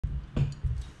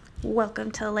Welcome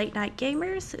to Late Night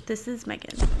Gamers. This is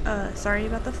Megan. Sorry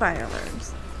about the fire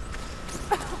alarms.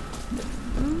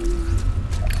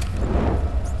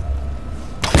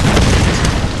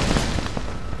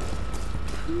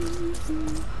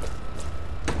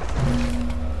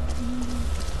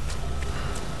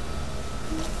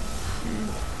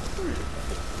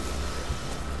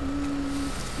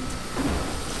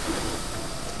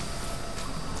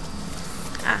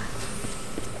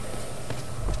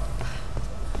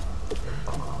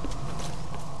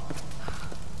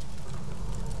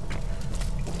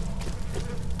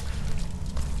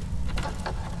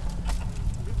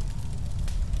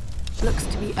 Looks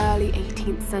to be early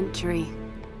 18th century.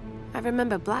 I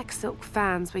remember black silk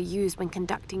fans were used when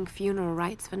conducting funeral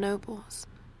rites for nobles.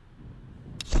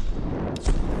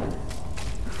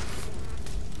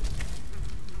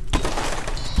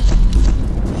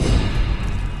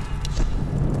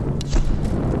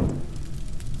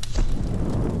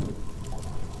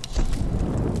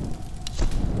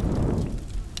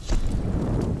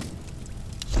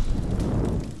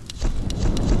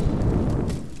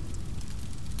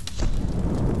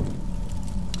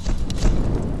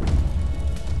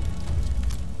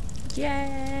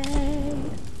 Yay!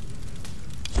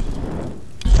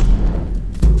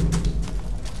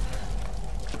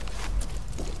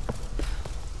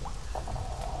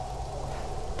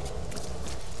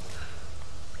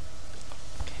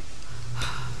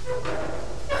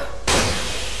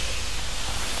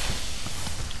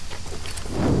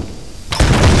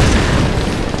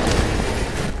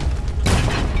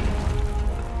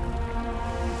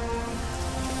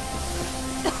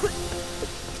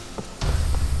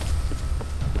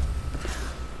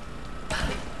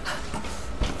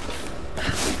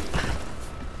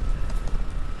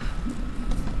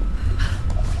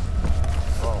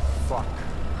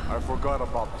 Forgot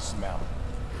about the smell.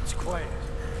 It's quiet.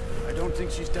 I don't think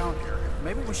she's down here.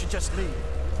 Maybe we should just leave.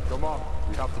 Come on,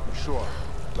 we have to be sure.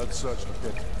 Let's search the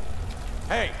pit.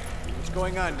 Hey, what's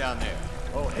going on down there?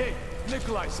 Oh, hey,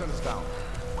 Nikolai sent us down.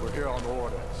 We're here on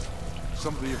orders.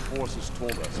 Some of the enforcers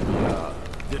told us. He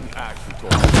didn't actually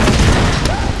talk.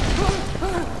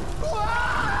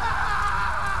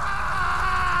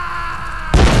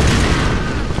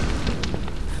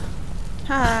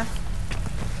 Haha.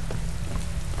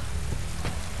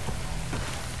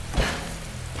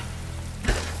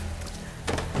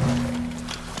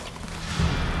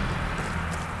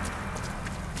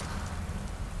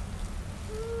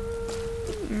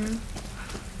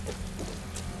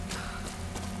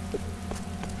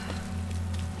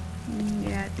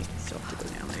 Yeah, I think we still have to go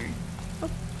down there. Oh.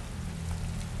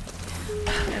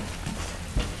 Yep.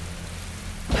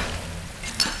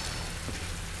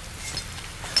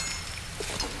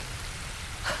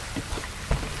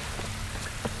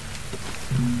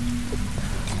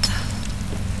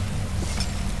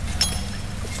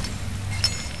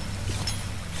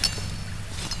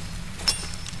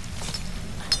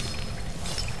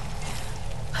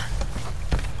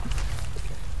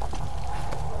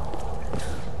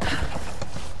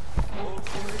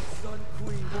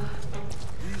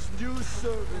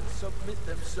 Servants submit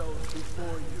themselves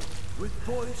before you. With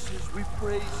voices we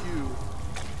praise you.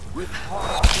 With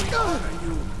hearts we honor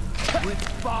you. With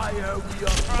fire we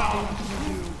are bound to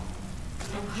you.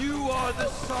 You are the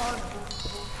sun.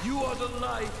 You are the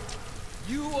light.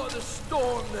 You are the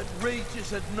storm that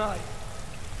rages at night.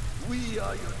 We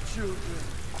are your children.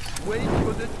 Wait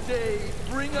for the day.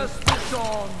 Bring us the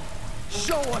dawn.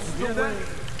 Show us the way.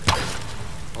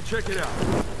 I'll check it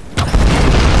out.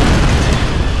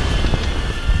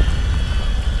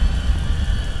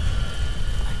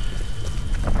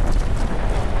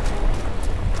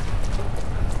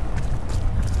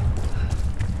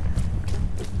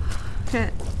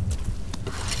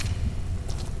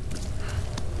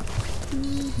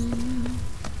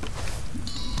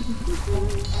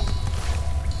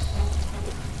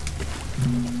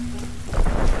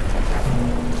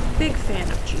 Big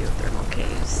fan of geothermal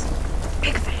caves.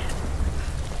 Big fan.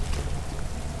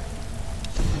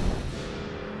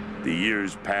 The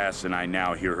years pass and I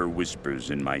now hear her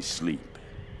whispers in my sleep.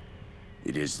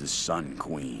 It is the Sun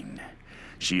Queen.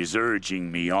 She is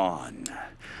urging me on.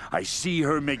 I see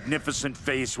her magnificent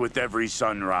face with every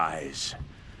sunrise.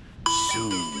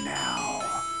 Soon now.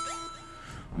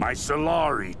 My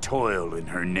Solari toil in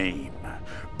her name,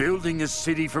 building a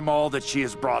city from all that she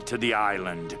has brought to the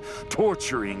island,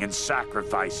 torturing and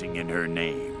sacrificing in her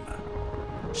name.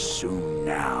 Soon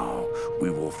now, we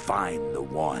will find the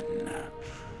one.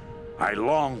 I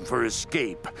long for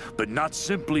escape, but not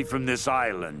simply from this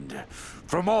island.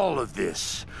 From all of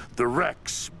this, the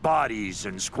wrecks, bodies,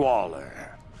 and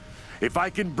squalor. If I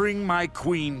can bring my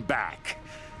queen back,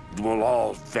 will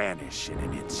all vanish in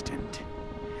an instant.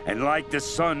 And like the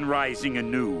sun rising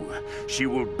anew, she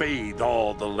will bathe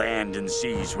all the land and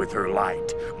seas with her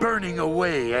light, burning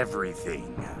away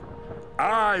everything.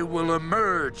 I will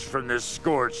emerge from this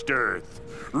scorched earth,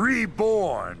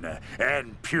 reborn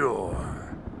and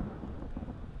pure.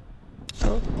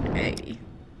 Okay.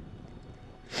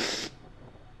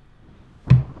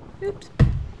 Oops.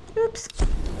 Oops.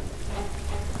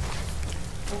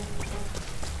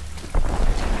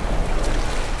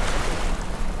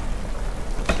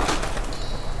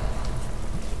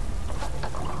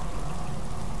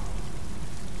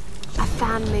 A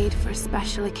fan made for a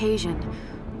special occasion.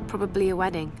 Probably a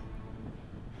wedding.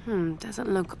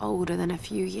 Doesn't look older than a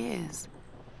few years.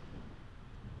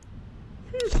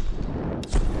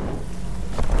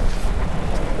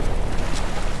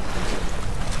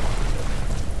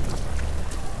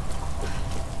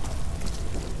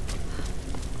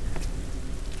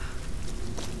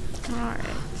 Alright.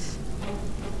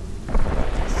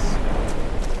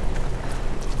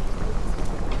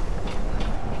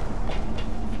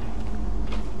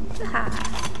 Ha.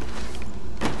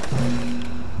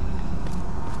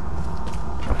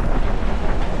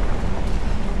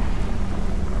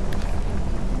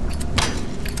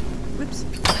 Whoops.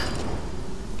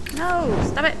 No,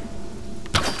 stop it.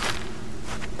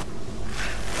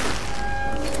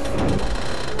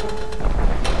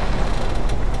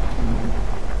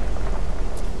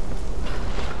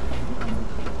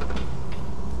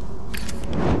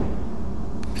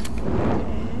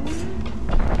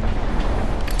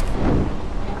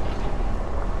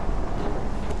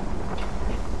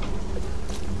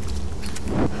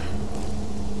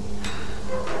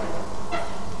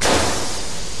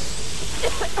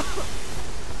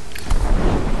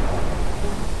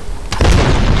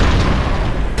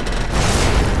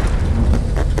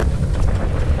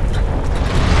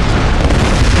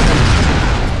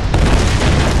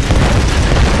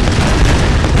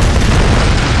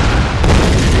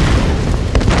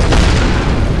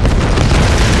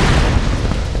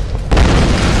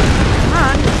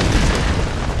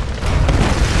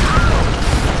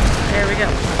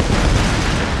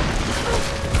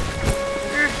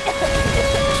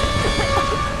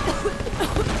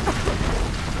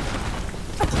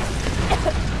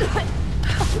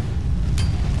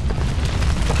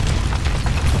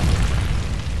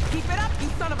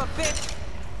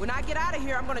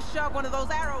 Shove one of those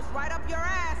arrows right up your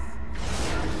ass.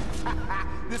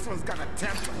 This one's got a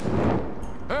temper.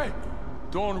 Hey,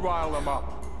 don't rile them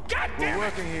up. God damn We're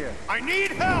working here. I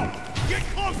need help! Get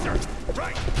closer!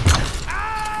 Right!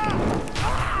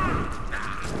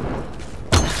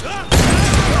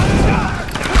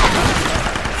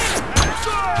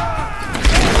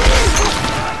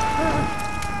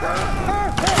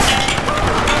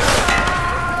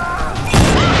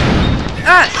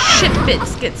 Ah, shit,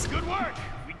 biscuits. Good work!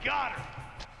 We got her!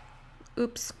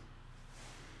 Oops.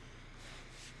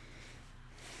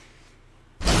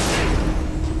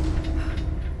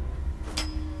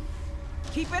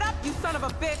 Keep it up, you son of a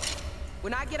bitch.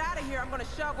 When I get out of here, I'm gonna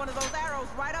shove one of those arrows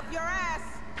right up your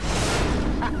ass.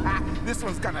 This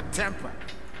one's got a temper.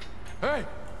 Hey,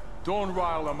 don't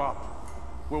rile them up.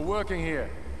 We're working here.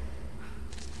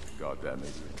 God damn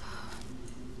it.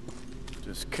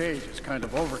 This cage is kind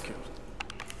of overkill.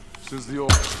 Since the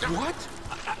old... What?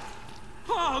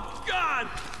 Oh, God!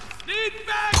 Need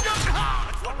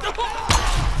backup! What the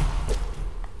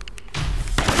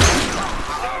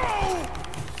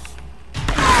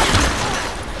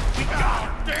God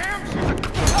damn!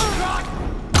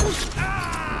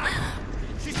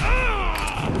 She's God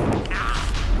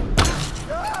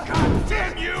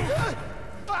damn you!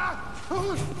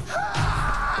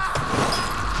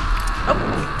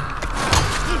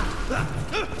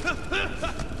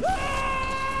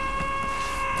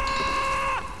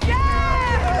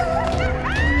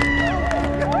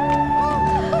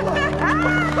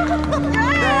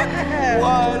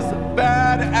 Was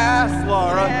badass,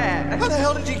 Lara. Yeah. How the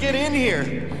hell did you get in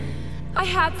here? I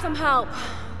had some help.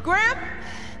 Gramp?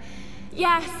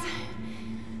 Yes.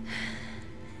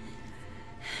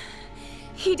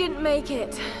 He didn't make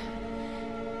it.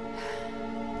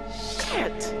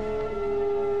 Shit.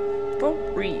 For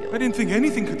real. I didn't think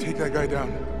anything could take that guy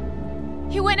down.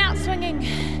 He went out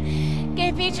swinging.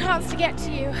 Gave me a chance to get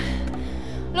to you.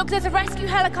 Look, there's a rescue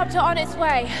helicopter on its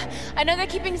way. I know they're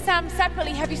keeping Sam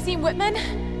separately. Have you seen Whitman?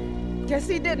 Guess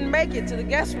he didn't make it to the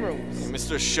guest rooms.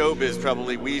 Mr. Showbiz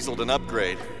probably weaseled an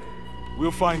upgrade.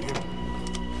 We'll find him.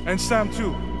 And Sam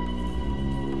too.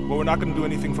 But we're not gonna do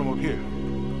anything from up here.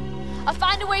 I'll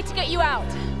find a way to get you out.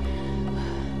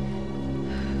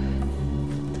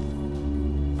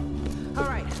 All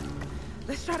right,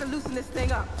 let's Let's try to loosen this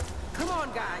thing up. Come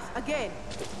on, guys, again.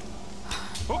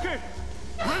 Okay,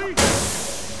 ready?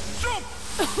 Jump!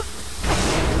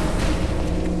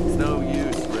 It's no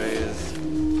use, Reyes.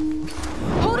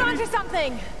 Hold on to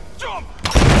something! Jump!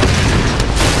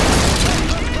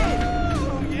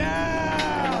 Oh,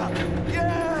 yeah!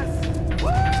 Yes! Woo!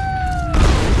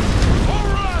 All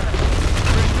right!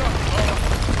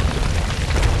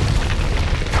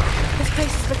 This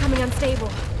place is becoming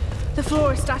unstable. The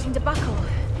floor is starting to buckle.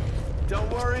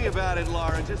 Don't worry about it,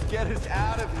 Lara. Just get us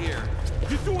out of here.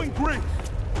 You're doing great!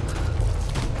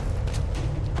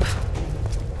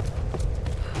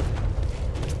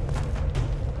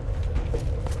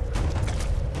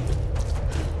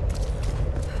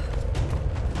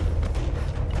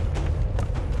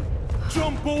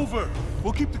 Jump over!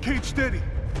 We'll keep the cage steady.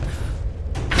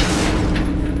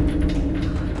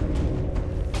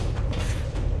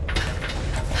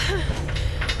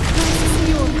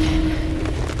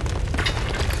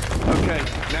 Okay,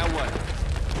 now what?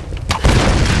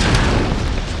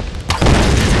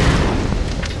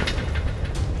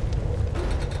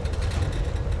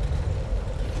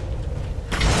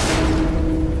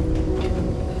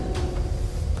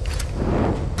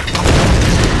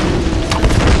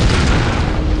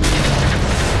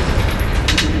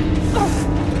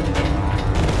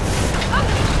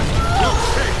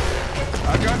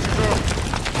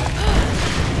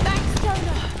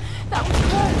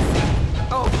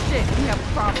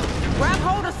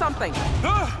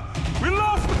 We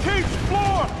lost the cage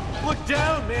floor! Look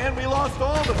down, man. We lost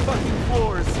all the fucking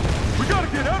floors. We gotta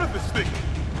get out of this thing.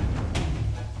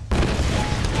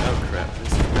 Oh, crap.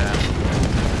 This is bad.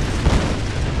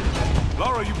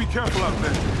 Lara, you be careful out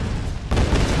there.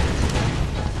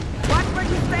 Watch where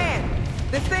you stand.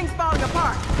 This thing's falling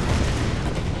apart.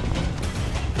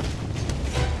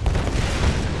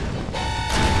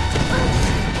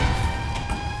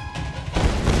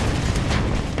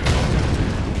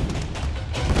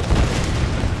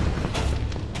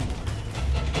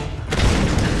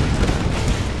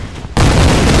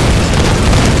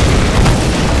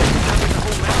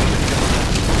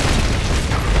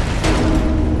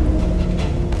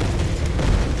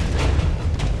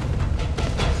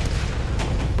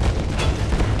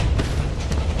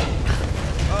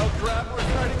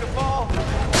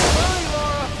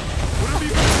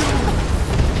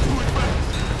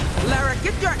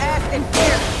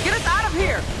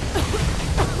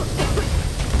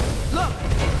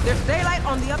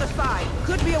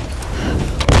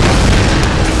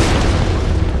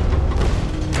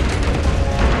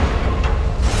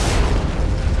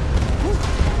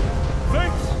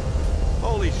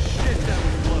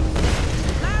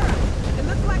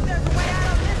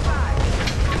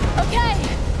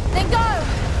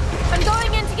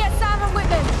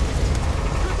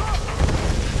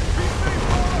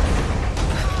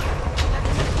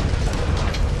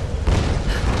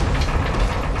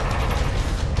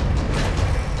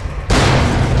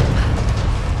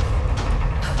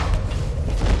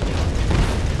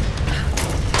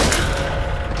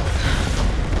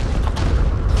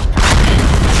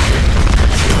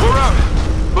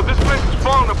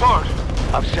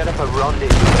 I've set up a rendezvous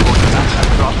back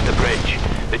across the bridge.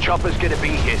 The chopper's gonna be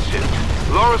here soon.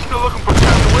 Laura's still looking for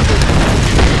Sam with it.